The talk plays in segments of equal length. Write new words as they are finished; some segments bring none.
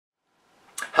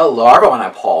Hello everyone,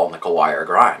 I'm Paul Nickelwire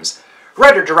Grimes.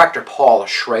 Writer-director Paul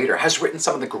Schrader has written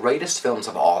some of the greatest films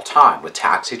of all time with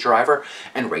Taxi Driver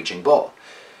and Raging Bull.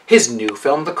 His new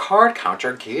film, The Card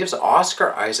Counter, gives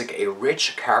Oscar Isaac a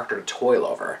rich character to toil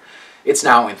over. It's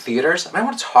now in theaters, and I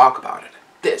want to talk about it.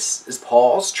 This is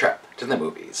Paul's trip to the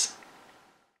movies.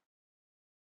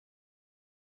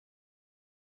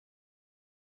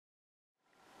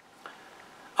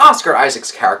 Oscar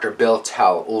Isaac's character, Bill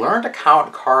Tell, learned to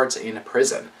count cards in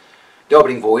prison. The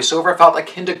opening voiceover felt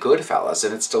akin to Goodfellas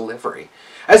in its delivery.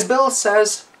 As Bill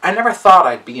says, "I never thought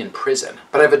I'd be in prison,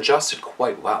 but I've adjusted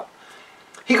quite well."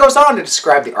 He goes on to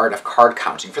describe the art of card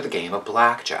counting for the game of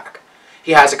blackjack.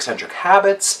 He has eccentric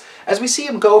habits, as we see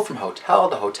him go from hotel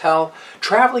to hotel,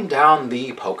 traveling down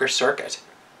the poker circuit.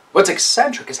 What's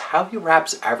eccentric is how he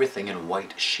wraps everything in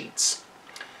white sheets.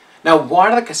 Now, one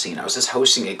of the casinos is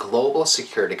hosting a global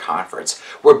security conference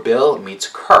where Bill meets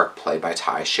Kirk, played by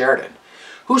Sheridan,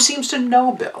 who seems to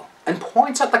know Bill and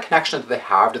points out the connection that they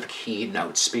have to the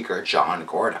keynote speaker, John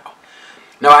Gordo.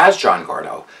 Now, as John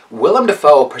Gordo, Willem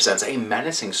Dafoe presents a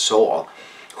menacing soul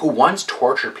who once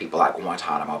tortured people at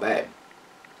Guantanamo Bay.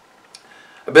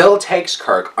 Bill takes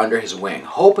Kirk under his wing,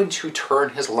 hoping to turn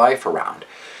his life around,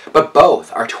 but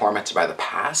both are tormented by the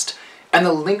past and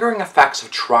the lingering effects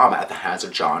of trauma at the hands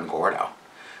of John Gordo.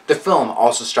 The film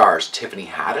also stars Tiffany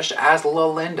Haddish as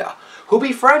Linda, who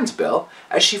befriends Bill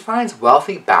as she finds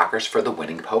wealthy backers for the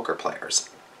winning poker players.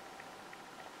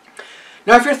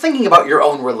 Now, if you're thinking about your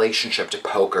own relationship to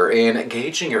poker and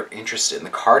gauging your interest in the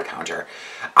card counter,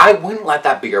 I wouldn't let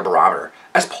that be your barometer,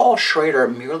 as Paul Schrader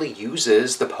merely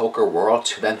uses the poker world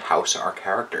to then house our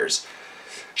characters.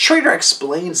 Schrader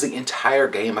explains the entire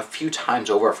game a few times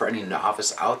over for any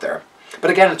novice out there. But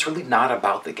again, it's really not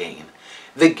about the game.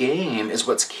 The game is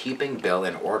what's keeping Bill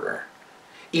in order.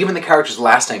 Even the character's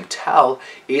last name, Tell,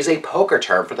 is a poker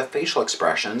term for the facial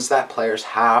expressions that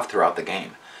players have throughout the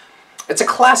game. It's a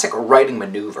classic writing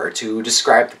maneuver to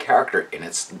describe the character in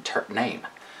its name.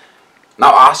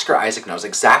 Now, Oscar Isaac knows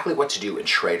exactly what to do in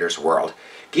Schrader's world,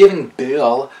 giving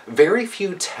Bill very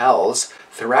few tells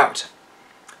throughout.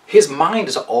 His mind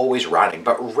is always running,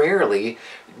 but rarely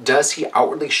does he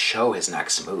outwardly show his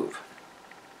next move.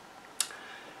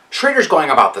 Schrader's going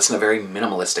about this in a very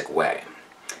minimalistic way.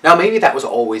 Now, maybe that was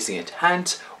always the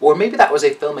intent, or maybe that was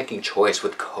a filmmaking choice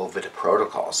with COVID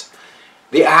protocols.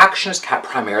 The action is kept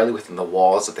primarily within the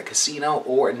walls of the casino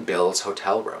or in Bill's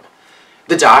hotel room.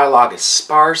 The dialogue is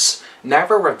sparse,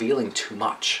 never revealing too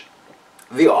much.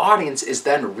 The audience is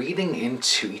then reading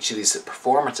into each of these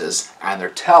performances and their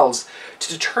tells to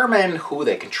determine who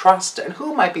they can trust and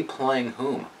who might be playing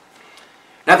whom.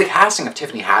 Now, the casting of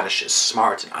Tiffany Haddish is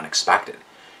smart and unexpected.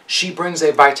 She brings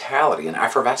a vitality and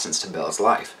effervescence to Bill's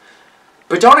life.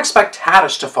 But don't expect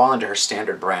Haddish to fall into her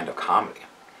standard brand of comedy.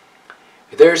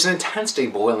 There's an intensity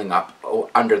boiling up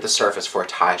under the surface for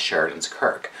Sheridan's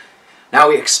Kirk. Now,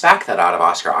 we expect that out of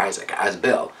Oscar Isaac as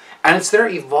Bill, and it's their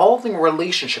evolving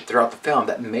relationship throughout the film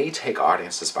that may take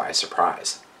audiences by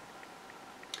surprise.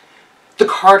 The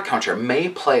card counter may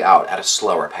play out at a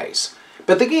slower pace,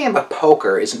 but the game of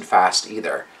poker isn't fast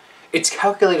either. It's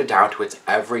calculated down to its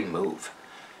every move.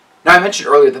 Now, I mentioned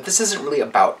earlier that this isn't really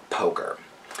about poker.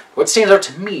 What stands out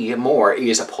to me more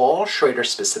is Paul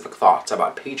Schrader's specific thoughts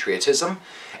about patriotism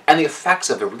and the effects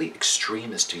of the really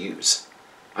extremist views.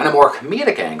 On a more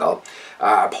comedic angle,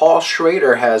 Paul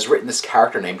Schrader has written this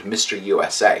character named Mr.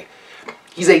 USA.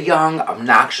 He's a young,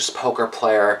 obnoxious poker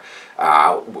player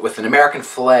with an American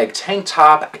flag tank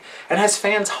top and has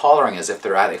fans hollering as if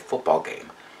they're at a football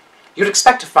game. You'd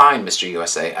expect to find Mr.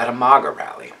 USA at a MAGA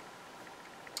rally.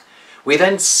 We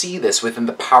then see this within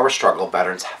the power struggle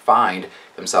veterans find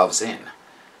themselves in.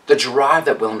 The drive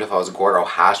that Willem Dafoe's Gordo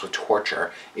has with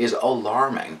torture is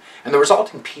alarming, and the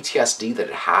resulting PTSD that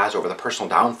it has over the personal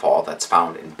downfall that's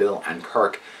found in Bill and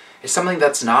Kirk is something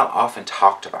that's not often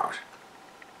talked about.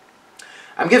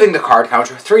 I'm giving The Card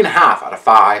Counter 3.5 out of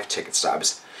 5 ticket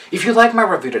stubs. If you like my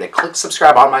review today, click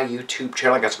subscribe on my YouTube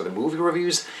channel. I got some of the movie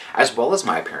reviews, as well as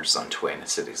my appearances on Twin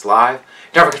Cities Live.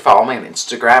 Don't forget to follow me on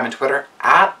Instagram and Twitter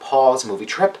at Paul's Movie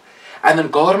Trip, and then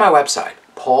go to my website,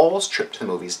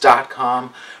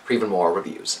 paulstriptothemovies.com, for even more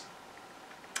reviews.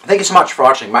 Thank you so much for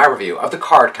watching my review of The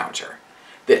Card Counter.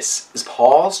 This is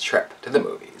Paul's Trip to the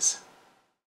Movies.